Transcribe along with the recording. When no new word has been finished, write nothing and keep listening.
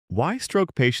Why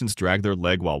stroke patients drag their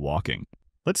leg while walking?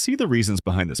 Let's see the reasons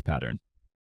behind this pattern.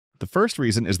 The first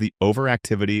reason is the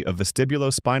overactivity of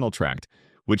vestibulospinal tract,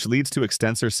 which leads to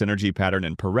extensor synergy pattern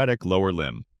in paretic lower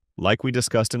limb, like we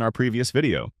discussed in our previous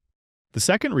video. The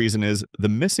second reason is the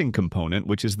missing component,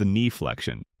 which is the knee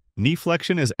flexion. Knee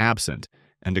flexion is absent,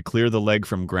 and to clear the leg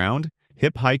from ground,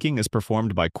 hip hiking is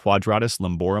performed by quadratus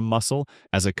lumborum muscle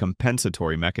as a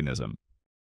compensatory mechanism.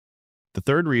 The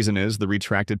third reason is the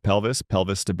retracted pelvis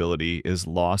stability is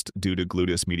lost due to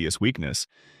gluteus medius weakness,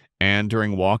 and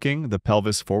during walking, the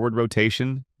pelvis forward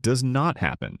rotation does not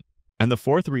happen. And the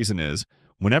fourth reason is,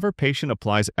 whenever patient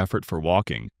applies effort for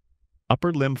walking,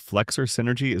 upper limb flexor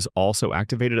synergy is also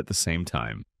activated at the same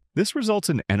time. This results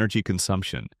in energy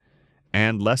consumption,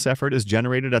 and less effort is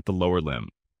generated at the lower limb.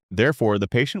 Therefore, the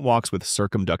patient walks with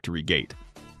circumductory gait.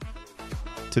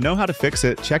 To know how to fix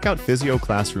it, check out Physio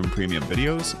Classroom Premium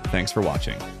videos. Thanks for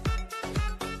watching.